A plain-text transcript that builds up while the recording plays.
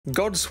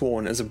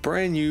Godsworn is a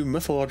brand new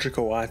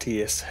mythological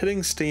RTS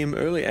hitting Steam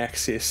Early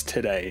Access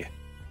today.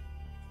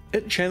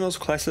 It channels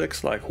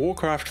classics like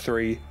Warcraft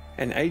 3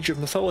 and Age of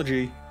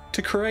Mythology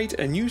to create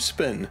a new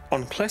spin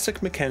on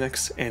classic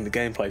mechanics and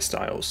gameplay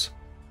styles.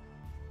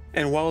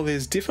 And while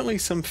there's definitely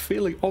some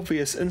fairly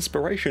obvious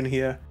inspiration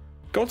here,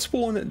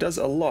 Godsworn does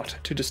a lot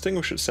to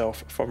distinguish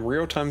itself from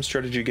real-time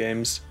strategy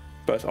games,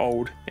 both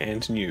old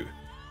and new.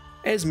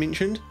 As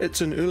mentioned, it's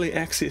in early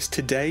access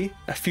today,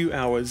 a few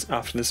hours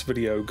after this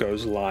video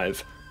goes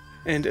live,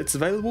 and it's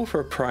available for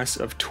a price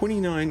of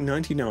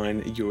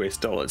 $29.99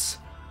 US.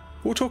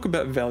 We'll talk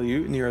about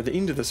value near the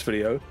end of this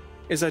video,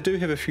 as I do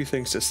have a few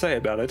things to say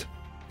about it,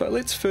 but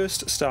let's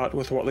first start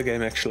with what the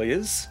game actually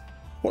is,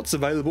 what's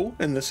available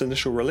in this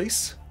initial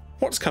release,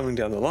 what's coming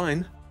down the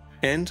line,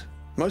 and,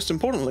 most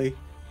importantly,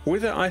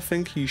 whether I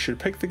think you should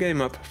pick the game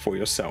up for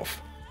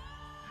yourself.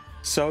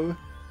 So,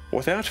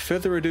 without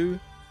further ado,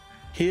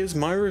 here's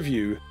my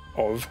review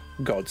of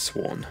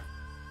Godsworn.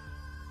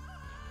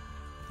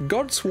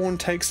 Godsworn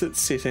takes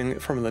its setting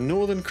from the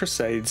Northern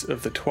Crusades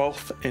of the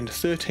 12th and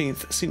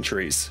 13th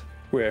centuries,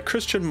 where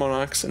Christian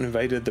monarchs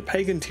invaded the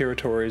pagan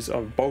territories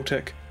of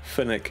Baltic,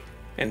 Finnic,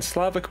 and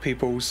Slavic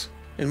peoples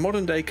in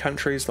modern-day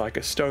countries like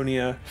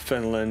Estonia,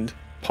 Finland,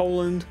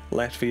 Poland,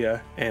 Latvia,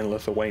 and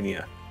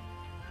Lithuania.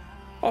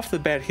 Off the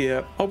bat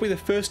here, I'll be the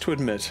first to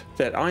admit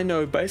that I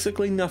know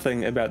basically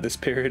nothing about this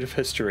period of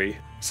history,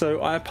 so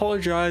I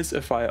apologise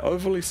if I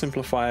overly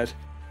simplify it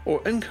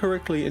or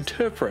incorrectly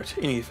interpret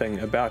anything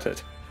about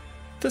it.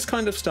 This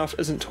kind of stuff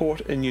isn't taught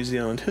in New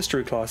Zealand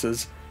history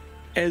classes,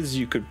 as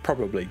you could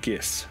probably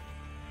guess.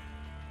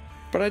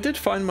 But I did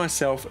find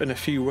myself in a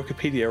few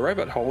Wikipedia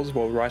rabbit holes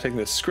while writing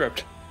this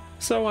script,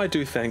 so I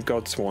do thank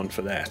Godsworn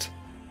for that.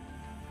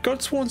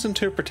 Godsworn's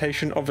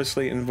interpretation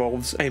obviously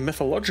involves a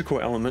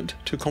mythological element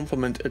to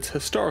complement its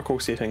historical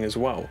setting as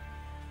well.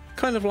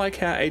 Kind of like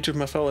how Age of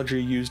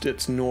Mythology used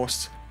its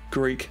Norse,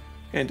 Greek,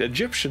 and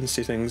Egyptian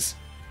settings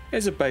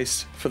as a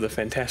base for the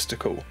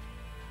fantastical.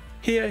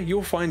 Here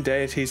you'll find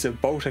deities of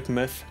Baltic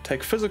myth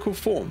take physical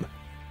form,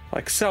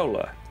 like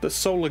Saula, the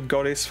solar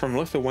goddess from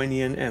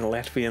Lithuanian and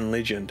Latvian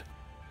legend,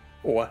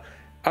 or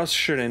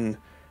Ausrin,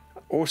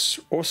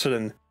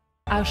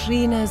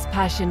 Ausrina's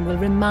passion will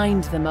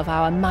remind them of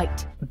our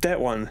might. That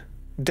one,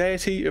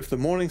 deity of the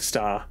morning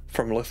star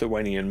from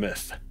Lithuanian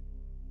myth.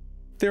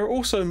 There are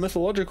also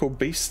mythological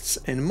beasts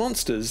and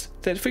monsters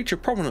that feature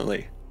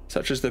prominently,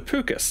 such as the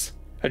Pukas,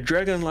 a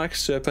dragon-like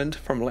serpent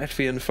from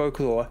Latvian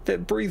folklore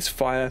that breathes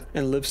fire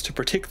and lives to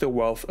protect the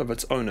wealth of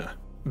its owner.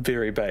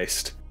 Very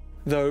based.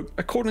 Though,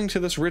 according to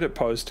this Reddit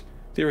post,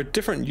 there are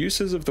different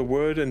uses of the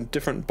word in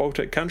different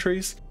Baltic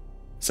countries,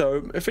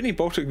 so if any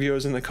Baltic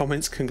viewers in the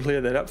comments can clear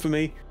that up for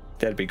me,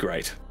 that'd be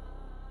great.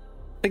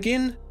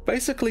 Again,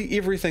 basically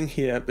everything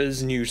here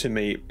is new to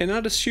me, and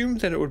I'd assume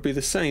that it would be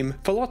the same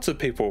for lots of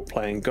people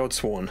playing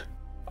Godsworn.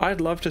 I'd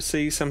love to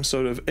see some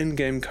sort of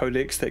in-game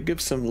codex that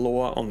gives some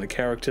lore on the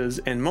characters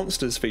and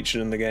monsters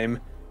featured in the game,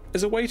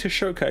 as a way to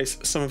showcase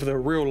some of the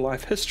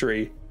real-life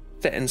history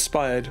that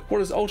inspired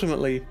what is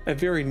ultimately a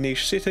very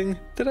niche setting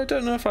that I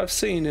don't know if I've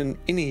seen in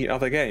any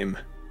other game,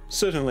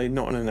 certainly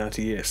not in an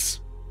RTS.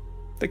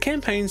 The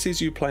campaign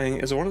sees you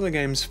playing as one of the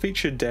game's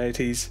featured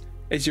deities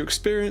as you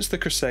experience the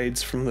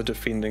Crusades from the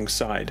defending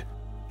side.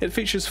 It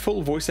features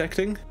full voice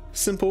acting,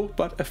 simple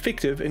but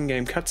effective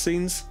in-game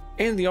cutscenes,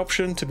 and the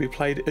option to be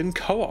played in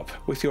co-op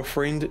with your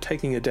friend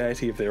taking a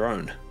deity of their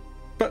own.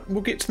 But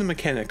we'll get to the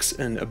mechanics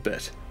in a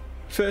bit.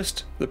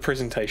 First, the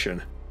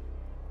presentation.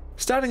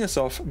 Starting us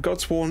off,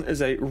 Godsworn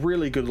is a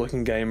really good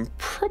looking game,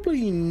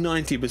 probably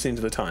 90%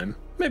 of the time,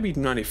 maybe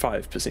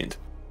 95%.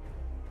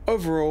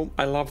 Overall,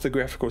 I love the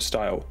graphical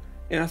style,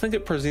 and I think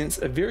it presents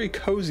a very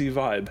cozy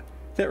vibe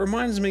that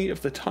reminds me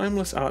of the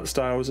timeless art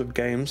styles of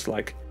games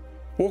like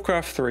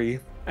Warcraft 3,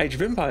 Age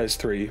of Empires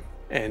 3,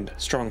 and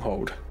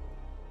Stronghold.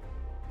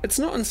 It's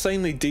not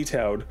insanely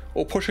detailed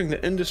or pushing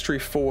the industry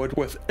forward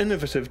with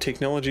innovative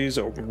technologies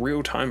or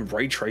real-time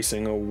ray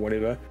tracing or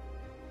whatever,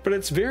 but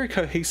it's very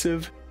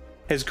cohesive,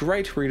 has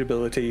great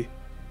readability,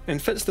 and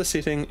fits the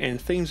setting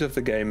and themes of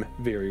the game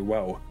very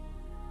well.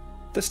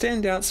 The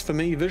standouts for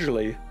me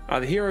visually are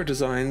the hero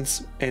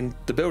designs and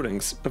the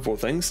buildings, of all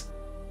things.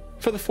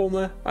 For the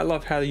former, I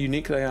love how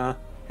unique they are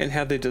and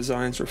how their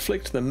designs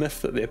reflect the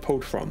myth that they're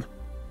pulled from.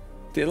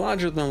 They're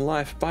larger than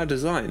life by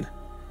design,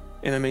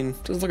 and I mean,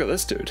 just look at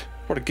this dude,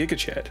 what a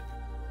gigachad.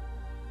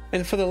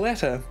 And for the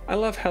latter, I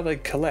love how they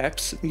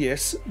collapse,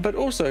 yes, but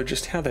also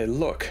just how they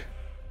look.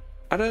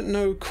 I don't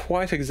know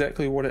quite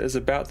exactly what it is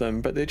about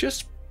them, but they're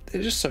just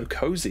so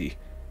cozy.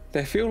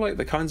 They feel like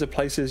the kinds of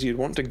places you'd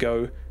want to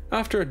go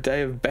after a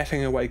day of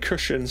batting away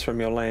Christians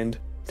from your land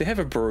to have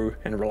a brew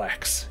and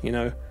relax, you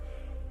know?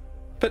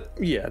 But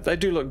yeah, they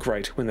do look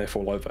great when they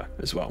fall over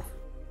as well.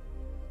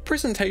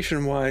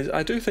 Presentation wise,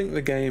 I do think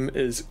the game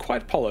is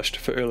quite polished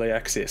for early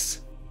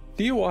access.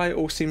 The UI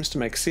all seems to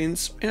make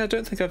sense, and I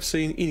don't think I've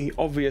seen any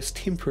obvious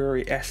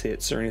temporary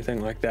assets or anything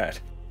like that.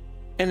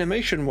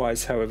 Animation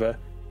wise, however,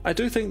 I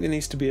do think there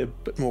needs to be a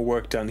bit more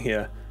work done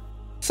here.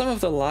 Some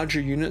of the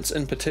larger units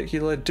in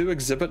particular do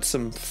exhibit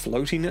some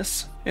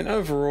floatiness, and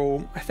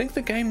overall, I think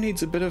the game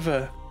needs a bit of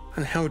a,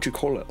 and how would you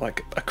call it,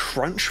 like a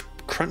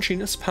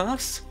crunchiness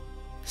pass?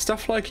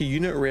 Stuff like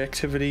unit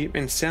reactivity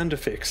and sound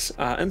effects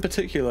are in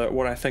particular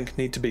what I think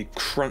need to be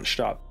crunched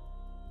up.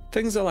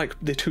 Things are like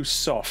they're too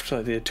soft,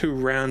 like they're too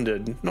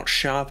rounded, not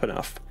sharp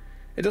enough.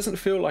 It doesn't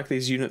feel like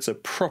these units are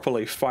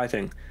properly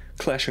fighting,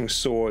 clashing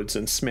swords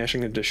and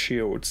smashing into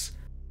shields.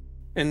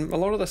 And a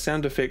lot of the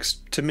sound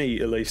effects, to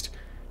me at least,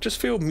 just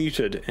feel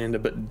muted and a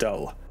bit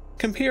dull.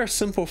 Compare a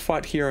simple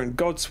fight here in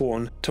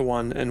Godsworn to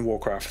one in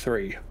Warcraft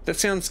 3. The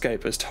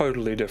soundscape is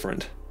totally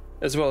different,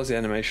 as well as the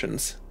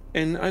animations.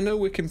 And I know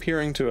we're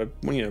comparing to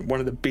one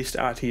of the best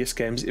RTS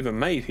games ever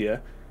made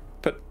here,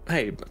 but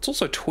hey, it's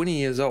also 20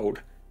 years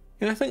old,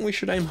 and I think we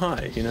should aim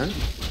high, you know?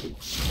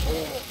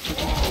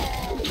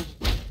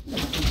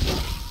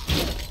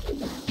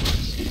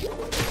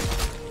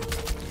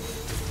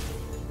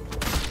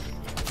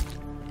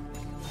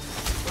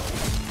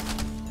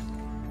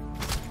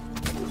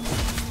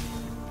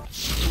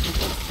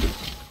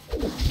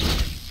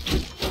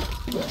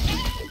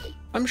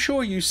 I'm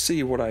sure you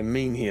see what I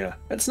mean here.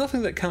 It's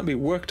nothing that can't be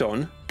worked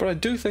on, but I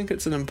do think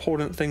it's an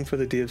important thing for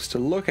the devs to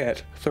look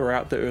at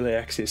throughout the early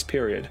access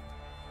period.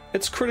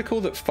 It's critical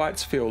that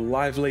fights feel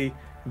lively,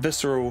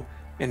 visceral,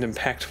 and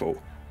impactful.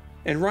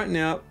 And right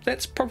now,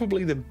 that's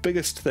probably the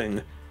biggest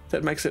thing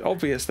that makes it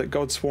obvious that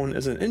Godsworn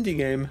is an indie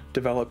game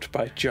developed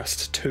by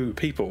just 2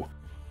 people.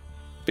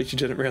 Bet you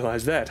didn't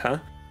realize that, huh?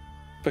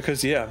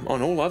 Because yeah,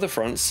 on all other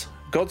fronts,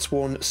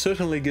 Godsworn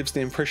certainly gives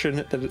the impression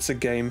that it's a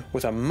game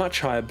with a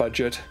much higher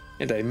budget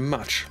and a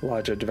much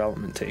larger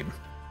development team.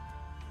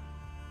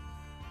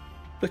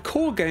 The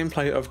core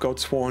gameplay of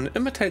Godsworn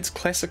imitates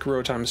classic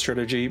real-time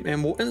strategy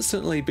and will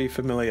instantly be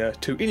familiar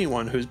to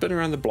anyone who's been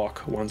around the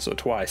block once or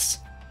twice.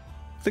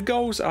 The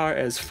goals are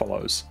as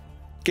follows: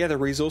 gather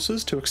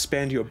resources to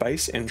expand your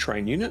base and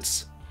train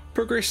units,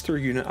 progress through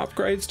unit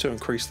upgrades to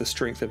increase the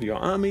strength of your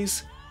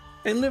armies,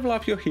 and level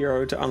up your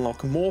hero to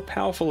unlock more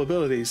powerful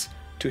abilities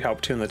to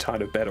help turn the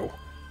tide of battle.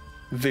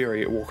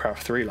 Very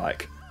Warcraft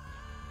 3-like.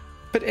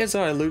 But as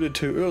I alluded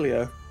to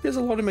earlier, there's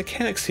a lot of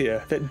mechanics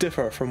here that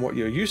differ from what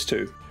you're used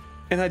to,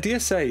 and I dare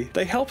say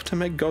they help to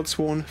make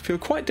Godsworn feel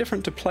quite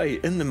different to play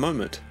in the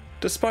moment,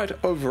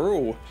 despite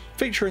overall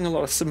featuring a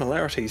lot of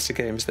similarities to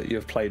games that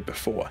you've played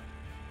before.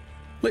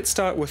 Let's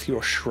start with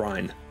your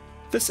shrine.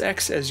 This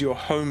acts as your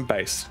home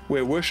base,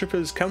 where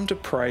worshippers come to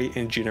pray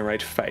and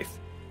generate faith,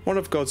 one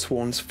of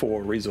Godsworn's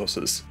 4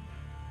 resources.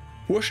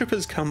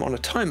 Worshippers come on a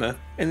timer,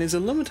 and there's a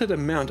limited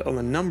amount on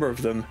the number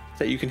of them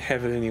that you can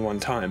have at any one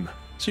time,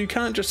 so you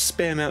can't just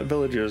spam out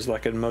villagers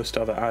like in most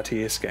other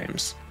RTS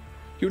games.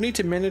 You'll need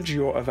to manage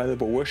your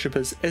available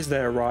worshippers as they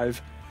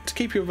arrive to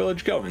keep your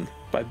village going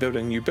by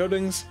building new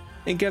buildings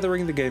and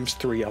gathering the game's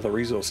 3 other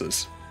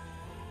resources.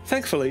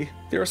 Thankfully,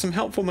 there are some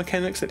helpful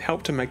mechanics that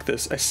help to make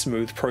this a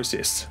smooth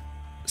process,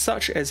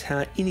 such as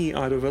how any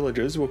idle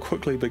villagers will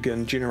quickly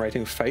begin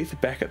generating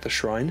faith back at the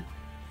shrine,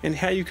 and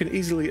how you can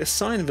easily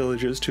assign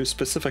villagers to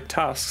specific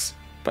tasks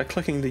by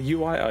clicking the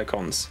UI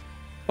icons.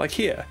 Like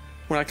here,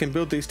 when I can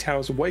build these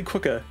towers way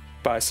quicker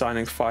by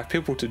assigning 5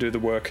 people to do the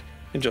work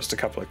in just a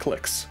couple of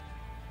clicks.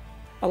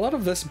 A lot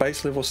of this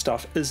base level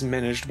stuff is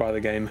managed by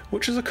the game,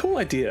 which is a cool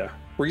idea.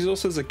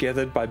 Resources are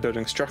gathered by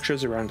building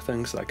structures around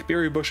things like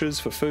berry bushes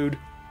for food,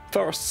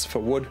 forests for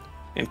wood,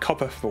 and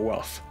copper for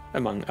wealth,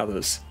 among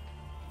others.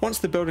 Once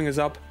the building is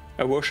up,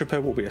 a worshipper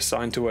will be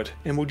assigned to it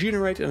and will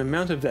generate an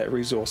amount of that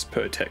resource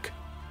per tick.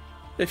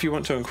 If you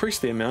want to increase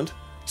the amount,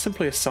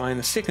 simply assign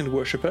a second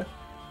worshipper,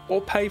 or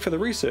pay for the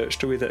research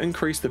to either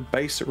increase the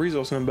base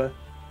resource number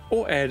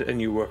or add a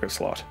new worker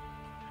slot.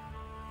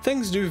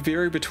 Things do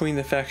vary between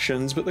the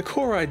factions, but the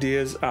core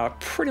ideas are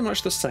pretty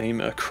much the same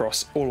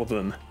across all of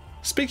them.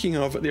 Speaking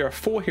of, there are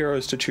 4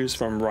 heroes to choose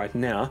from right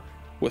now,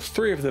 with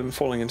 3 of them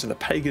falling into the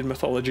pagan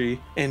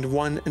mythology and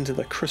 1 into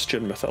the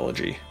Christian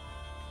mythology.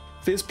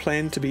 There's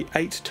planned to be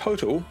 8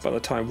 total by the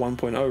time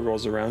 1.0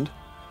 rolls around,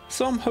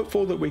 so I'm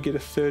hopeful that we get a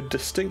 3rd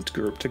distinct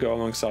group to go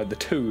alongside the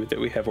 2 that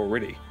we have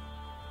already.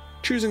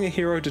 Choosing a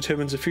hero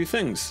determines a few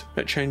things.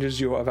 It changes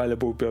your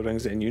available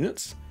buildings and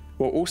units,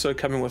 while also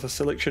coming with a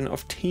selection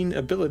of 10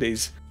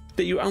 abilities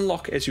that you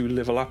unlock as you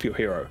level up your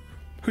hero,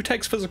 who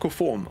takes physical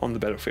form on the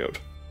battlefield.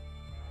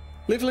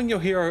 Leveling your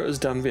hero is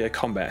done via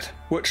combat,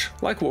 which,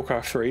 like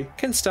Warcraft 3,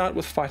 can start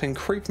with fighting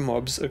creep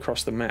mobs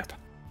across the map.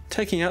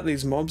 Taking out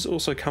these mobs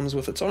also comes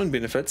with its own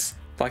benefits,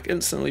 like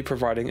instantly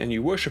providing a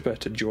new worshipper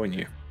to join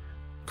you.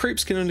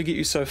 Creeps can only get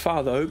you so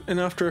far though, and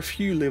after a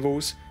few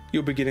levels,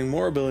 you'll be getting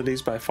more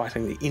abilities by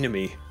fighting the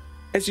enemy.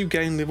 As you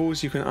gain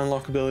levels, you can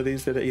unlock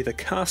abilities that are either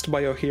cast by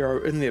your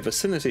hero in their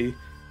vicinity,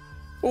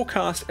 or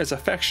cast as a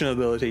faction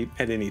ability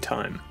at any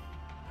time.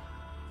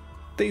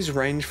 These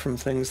range from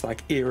things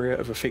like area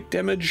of effect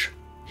damage,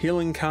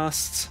 healing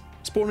casts,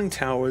 spawning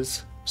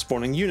towers,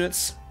 spawning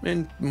units,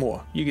 and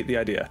more, you get the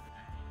idea.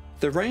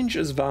 The range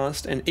is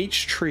vast and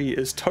each tree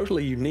is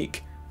totally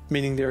unique,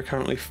 meaning there are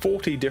currently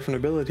 40 different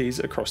abilities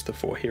across the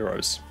 4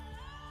 heroes.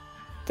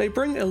 They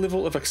bring a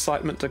level of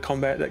excitement to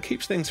combat that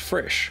keeps things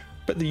fresh,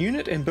 but the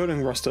unit and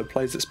building roster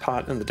plays its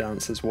part in the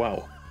dance as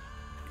well.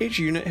 Each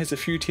unit has a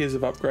few tiers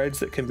of upgrades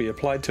that can be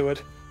applied to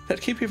it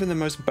that keep even the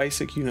most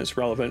basic units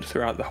relevant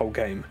throughout the whole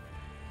game.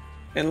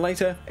 And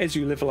later, as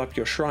you level up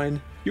your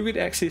shrine, you'll get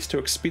access to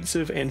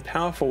expensive and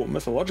powerful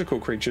mythological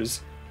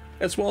creatures,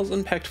 as well as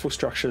impactful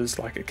structures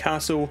like a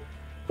castle,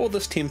 or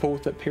this temple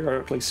that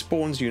periodically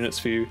spawns units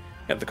for you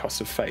at the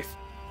cost of faith.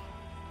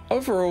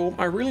 Overall,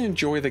 I really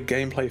enjoy the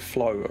gameplay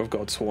flow of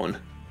Godsworn.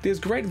 There's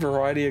great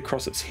variety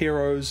across its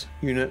heroes,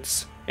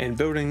 units, and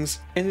buildings,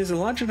 and there's a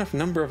large enough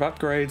number of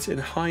upgrades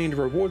and high-end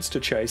rewards to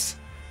chase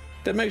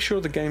that make sure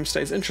the game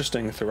stays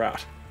interesting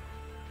throughout.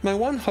 My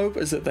one hope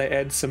is that they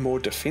add some more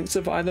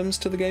defensive items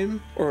to the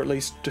game, or at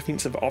least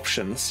defensive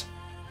options.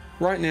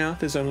 Right now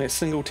there's only a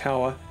single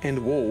tower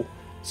and wall,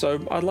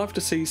 so I'd love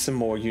to see some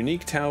more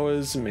unique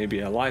towers, maybe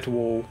a light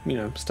wall,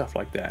 stuff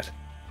like that.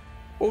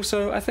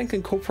 Also, I think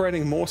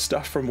incorporating more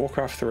stuff from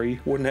Warcraft 3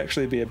 wouldn't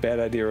actually be a bad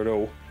idea at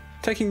all.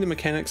 Taking the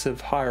mechanics of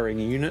hiring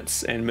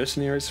units and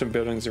mercenaries from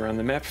buildings around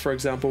the map, for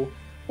example,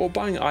 or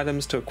buying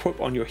items to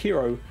equip on your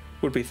hero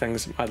would be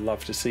things I'd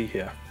love to see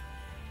here.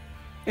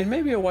 And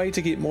maybe a way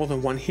to get more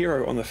than one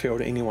hero on the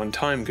field at any one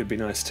time could be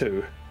nice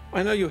too.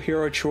 I know your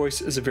hero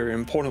choice is a very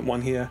important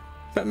one here,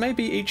 but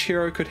maybe each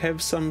hero could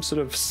have some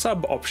sort of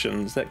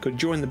sub-options that could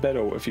join the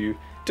battle if you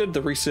did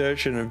the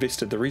research and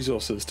invested the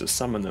resources to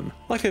summon them,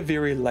 like a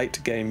very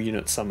late game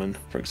unit summon,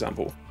 for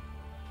example.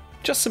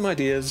 Just some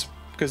ideas,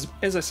 because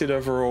as I said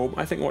overall,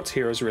 I think what's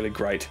here is really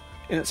great,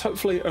 and it's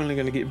hopefully only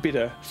going to get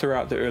better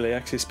throughout the early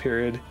access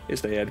period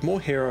as they add more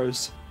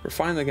heroes,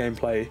 refine the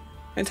gameplay,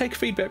 and take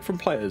feedback from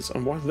players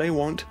on what they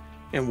want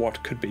and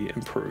what could be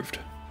improved.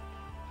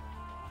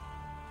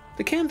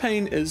 The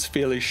campaign is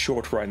fairly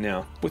short right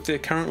now, with there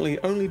currently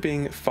only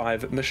being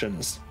 5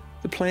 missions.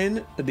 The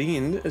plan at the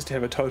end is to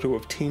have a total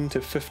of 10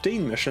 to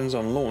 15 missions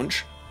on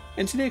launch,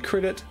 and to their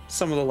credit,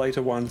 some of the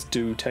later ones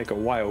do take a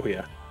while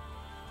here.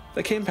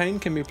 The campaign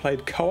can be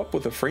played co-op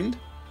with a friend,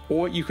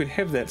 or you can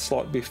have that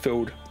slot be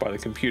filled by the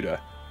computer.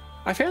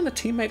 I found the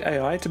teammate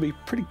AI to be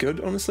pretty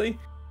good, honestly,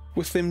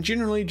 with them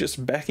generally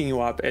just backing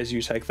you up as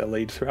you take the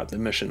lead throughout the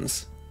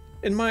missions.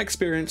 In my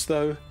experience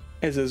though,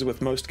 as is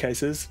with most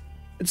cases,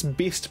 it's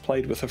best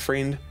played with a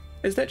friend,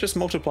 as that just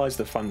multiplies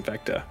the fun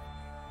factor.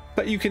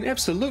 But you can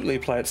absolutely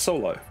play it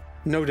solo,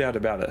 no doubt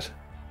about it.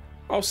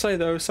 I'll say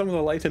though, some of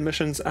the later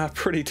missions are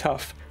pretty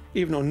tough,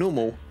 even on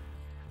normal,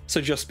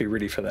 so just be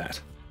ready for that.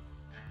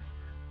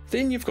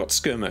 Then you've got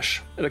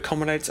Skirmish. It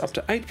accommodates up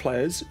to 8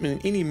 players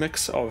in any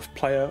mix of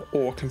player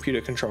or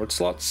computer controlled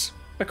slots,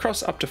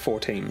 across up to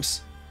 4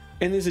 teams.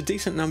 And there's a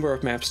decent number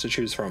of maps to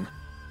choose from.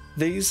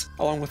 These,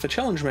 along with the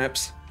challenge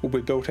maps, will be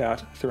built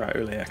out throughout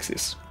early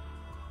access.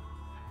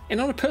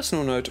 And on a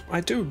personal note,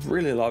 I do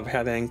really love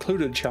how they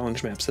included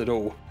challenge maps at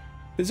all.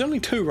 There's only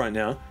 2 right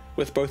now,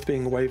 with both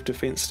being wave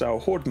defense style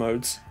horde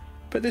modes,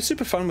 but they're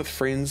super fun with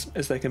friends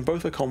as they can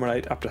both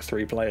accommodate up to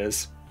 3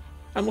 players.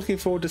 I'm looking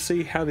forward to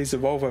see how these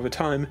evolve over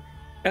time,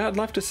 and I'd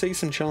love to see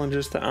some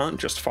challenges that aren't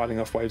just fighting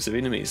off waves of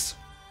enemies.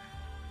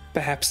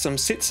 Perhaps some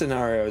set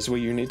scenarios where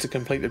you need to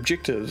complete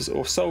objectives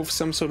or solve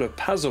some sort of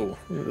puzzle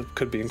that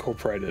could be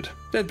incorporated.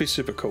 That'd be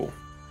super cool.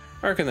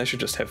 I reckon they should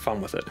just have fun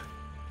with it.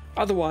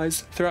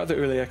 Otherwise, throughout the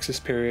early access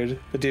period,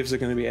 the devs are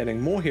going to be adding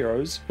more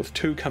heroes, with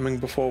 2 coming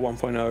before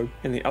 1.0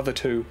 and the other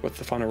 2 with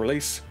the final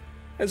release,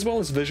 as well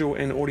as visual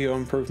and audio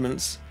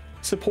improvements,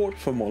 support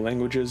for more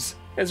languages,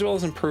 as well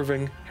as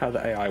improving how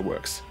the AI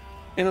works.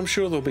 And I'm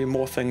sure there'll be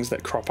more things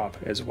that crop up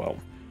as well.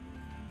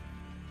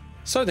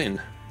 So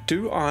then,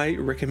 do I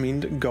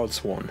recommend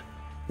Godsworn?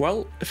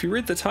 Well, if you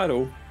read the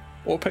title,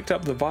 or picked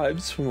up the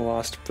vibes from the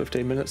last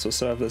 15 minutes or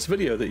so of this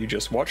video that you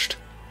just watched,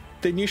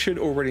 then you should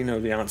already know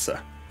the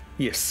answer.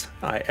 Yes,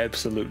 I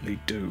absolutely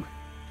do.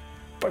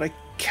 But I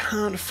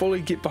can't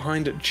fully get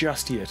behind it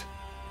just yet,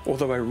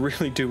 although I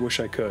really do wish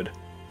I could.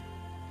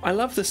 I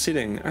love the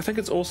setting. I think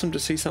it's awesome to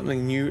see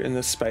something new in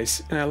this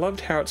space, and I loved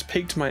how it's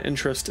piqued my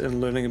interest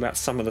in learning about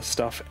some of the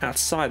stuff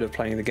outside of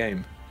playing the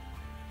game.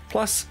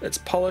 Plus, it's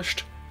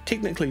polished,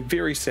 technically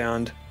very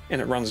sound,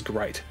 and it runs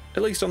great,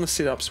 at least on the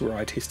setups where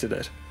I tested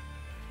it.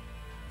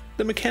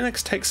 The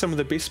mechanics take some of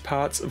the best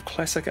parts of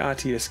classic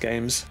RTS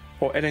games,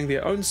 while adding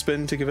their own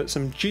spin to give it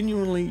some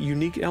genuinely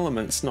unique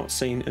elements not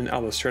seen in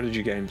other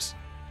strategy games.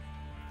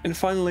 And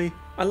finally,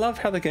 I love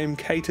how the game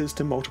caters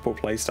to multiple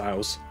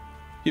playstyles.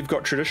 You've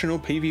got traditional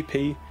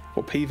PvP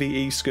or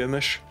PvE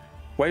skirmish,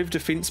 wave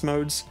defense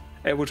modes,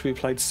 able to be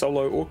played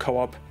solo or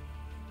co-op,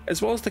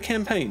 as well as the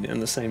campaign in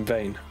the same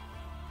vein.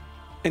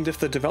 And if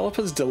the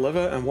developers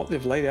deliver on what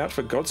they've laid out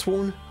for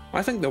Godsworn,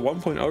 I think the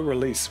 1.0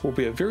 release will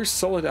be a very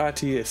solid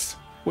RTS,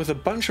 with a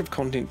bunch of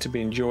content to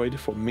be enjoyed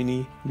for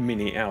many,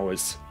 many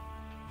hours.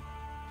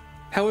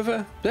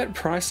 However, that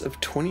price of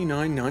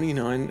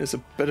 $29.99 is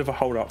a bit of a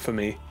hold up for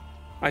me.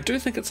 I do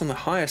think it's on the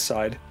higher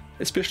side,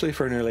 especially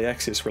for an early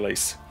access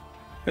release.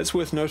 It's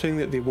worth noting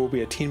that there will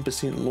be a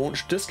 10%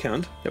 launch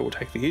discount that will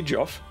take the edge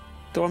off,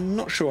 though I'm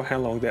not sure how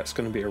long that's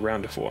going to be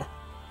around for.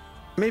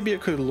 Maybe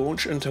it could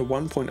launch into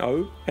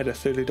 1.0 at a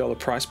 $30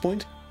 price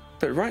point,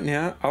 but right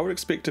now I would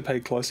expect to pay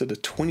closer to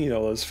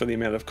 $20 for the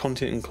amount of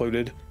content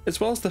included, as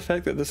well as the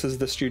fact that this is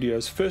the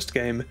studio's first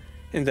game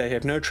and they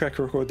have no track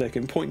record they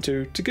can point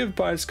to give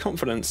buyers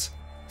confidence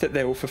that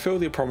they will fulfill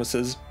their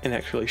promises and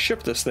actually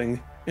ship this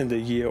thing in the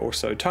year or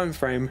so time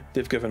frame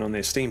they've given on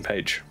their Steam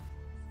page.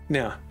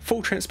 Now,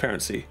 full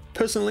transparency.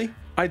 Personally,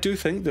 I do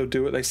think they'll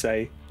do what they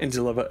say and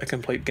deliver a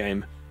complete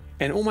game,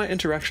 and all my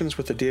interactions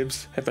with the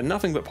devs have been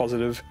nothing but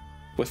positive,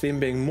 with them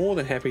being more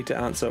than happy to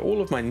answer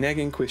all of my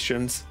nagging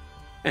questions,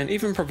 and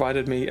even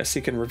provided me a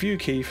second review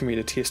key for me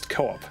to test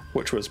co-op,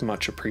 which was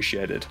much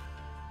appreciated.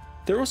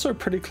 They're also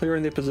pretty clear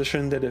in their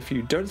position that if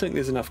you don't think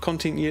there's enough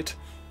content yet,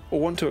 or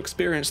want to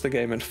experience the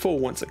game in full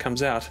once it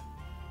comes out,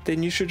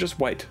 then you should just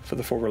wait for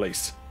the full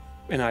release,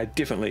 and I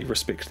definitely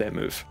respect that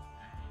move.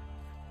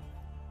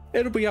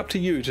 It'll be up to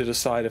you to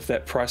decide if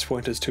that price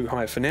point is too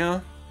high for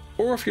now,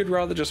 or if you'd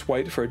rather just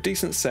wait for a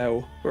decent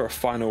sale or a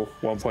final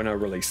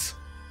 1.0 release.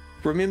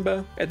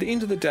 Remember, at the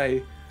end of the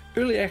day,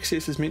 early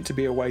access is meant to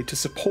be a way to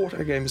support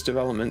a game's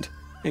development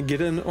and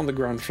get in on the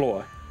ground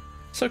floor,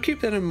 so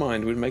keep that in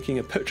mind when making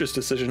a purchase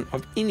decision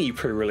of any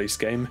pre-release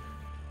game,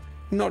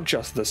 not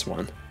just this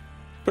one.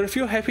 But if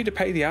you're happy to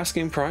pay the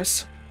asking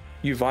price,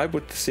 you vibe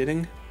with the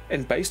setting,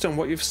 and based on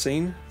what you've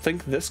seen,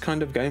 think this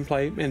kind of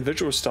gameplay and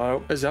visual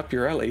style is up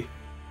your alley,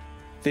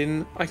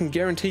 then I can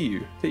guarantee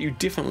you that you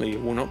definitely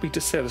will not be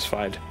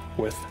dissatisfied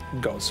with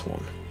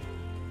Godsworn.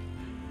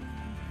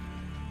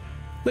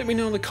 Let me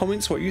know in the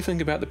comments what you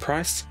think about the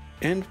price,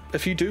 and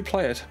if you do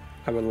play it,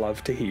 I would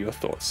love to hear your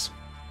thoughts.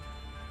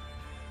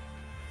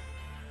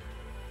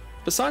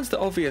 Besides the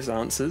obvious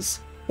answers,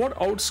 what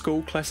old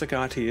school classic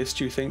RTS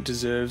do you think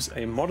deserves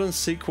a modern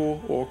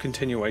sequel or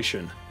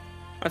continuation?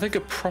 I think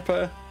a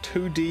proper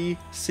 2D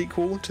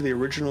sequel to the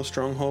original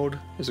Stronghold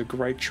is a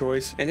great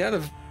choice, and out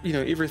of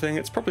everything,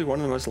 it's probably one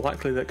of the most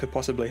likely that could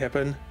possibly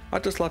happen.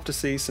 I'd just love to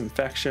see some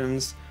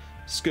factions,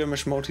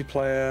 skirmish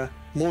multiplayer,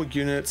 more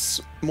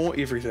units, more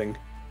everything.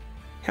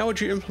 How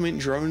would you implement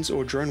drones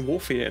or drone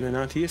warfare in an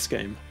RTS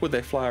game? Would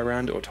they fly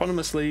around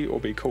autonomously or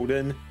be called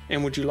in?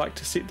 And would you like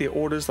to set their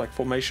orders like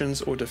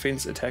formations or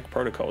defense attack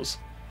protocols?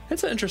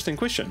 That's an interesting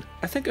question.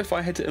 I think if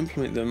I had to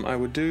implement them, I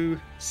would do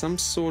some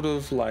sort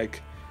of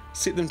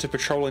set them to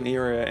patrol an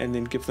area and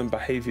then give them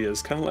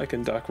behaviors, kind of like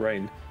in Dark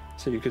Reign.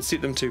 So you could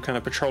set them to kind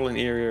of patrol an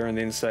area and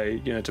then say,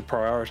 to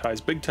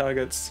prioritize big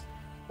targets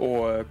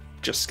or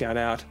just scout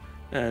out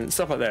and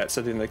stuff like that.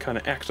 So then they kind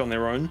of act on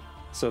their own.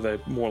 So they're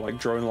more like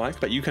drone-like,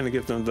 but you kind of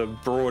give them the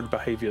broad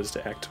behaviors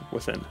to act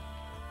within.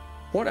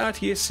 What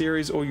RTS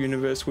series or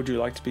universe would you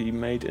like to be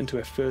made into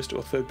a first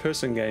or third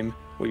person game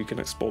where you can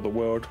explore the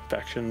world,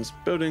 factions,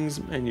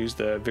 buildings, and use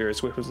the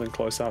various weapons in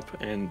close-up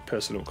and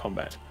personal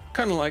combat?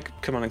 Kind of like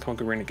Command &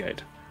 Conquer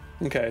Renegade.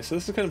 Okay, so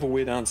this is kind of a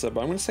weird answer, but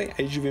I'm going to say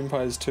Age of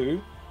Empires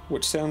 2,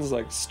 which sounds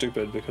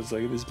stupid because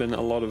there's been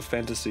a lot of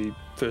fantasy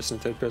first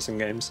and third person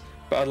games.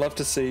 But I'd love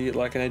to see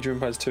an Age of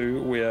Empires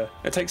 2 where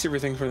it takes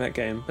everything from that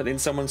game, but then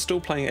someone's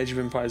still playing Age of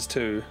Empires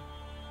 2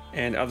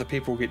 and other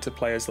people get to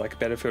play as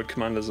Battlefield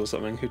commanders or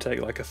something who take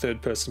a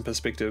third person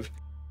perspective.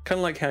 Kind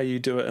of like how you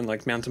do it in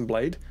Mount &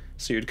 Blade.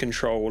 So you'd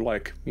control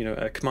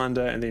a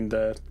commander and then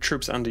the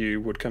troops under you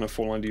would kind of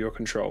fall under your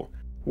control,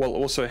 while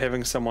also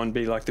having someone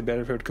be the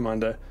Battlefield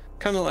commander,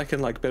 kind of like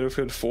in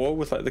Battlefield 4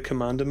 with the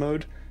commander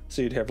mode.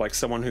 So you'd have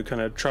someone who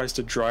kind of tries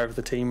to drive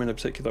the team in a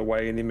particular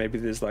way, and then maybe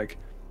there's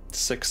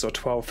 6 or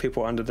 12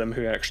 people under them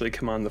who actually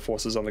command the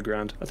forces on the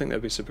ground. I think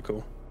that'd be super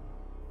cool.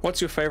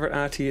 What's your favorite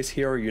RTS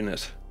hero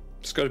unit?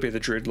 It's got to be the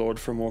Dreadlord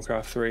from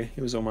Warcraft 3.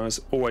 He was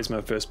always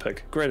my first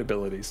pick. Great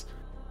abilities.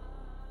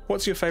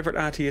 What's your favorite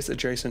RTS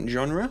adjacent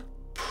genre?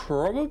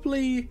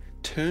 Probably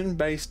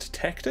turn-based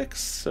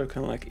tactics, so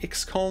kind of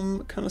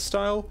XCOM kind of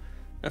style.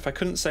 If I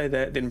couldn't say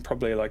that, then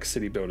probably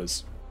city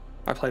builders.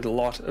 I played a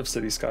lot of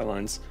City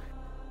Skylines.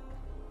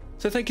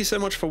 So thank you so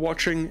much for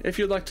watching. If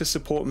you'd like to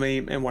support me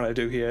and what I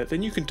do here,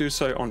 then you can do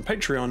so on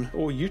Patreon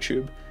or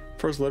YouTube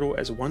for as little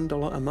as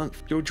 $1 a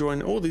month. You'll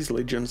join all these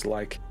legends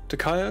like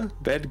Takaya,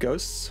 Bad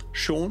Ghosts,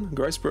 Sean,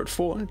 Gracebritt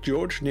 4,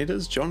 George,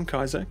 Nedders, John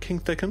Kaiser, King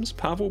Thickums,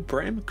 Pavel,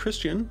 Bram,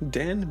 Christian,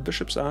 Dan,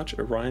 Bishop's Arch,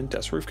 Orion,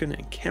 Das Rufkin,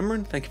 and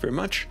Cameron. Thank you very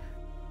much.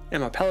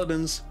 And my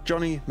Paladins,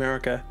 Johnny,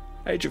 Marika,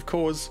 Age of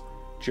Cause,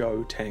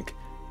 Joe, Tank,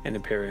 and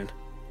Empyrean.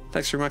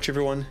 Thanks very much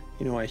everyone.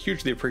 I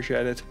hugely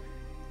appreciate it.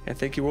 And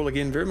thank you all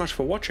again very much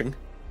for watching,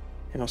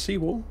 and I'll see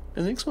you all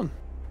in the next one.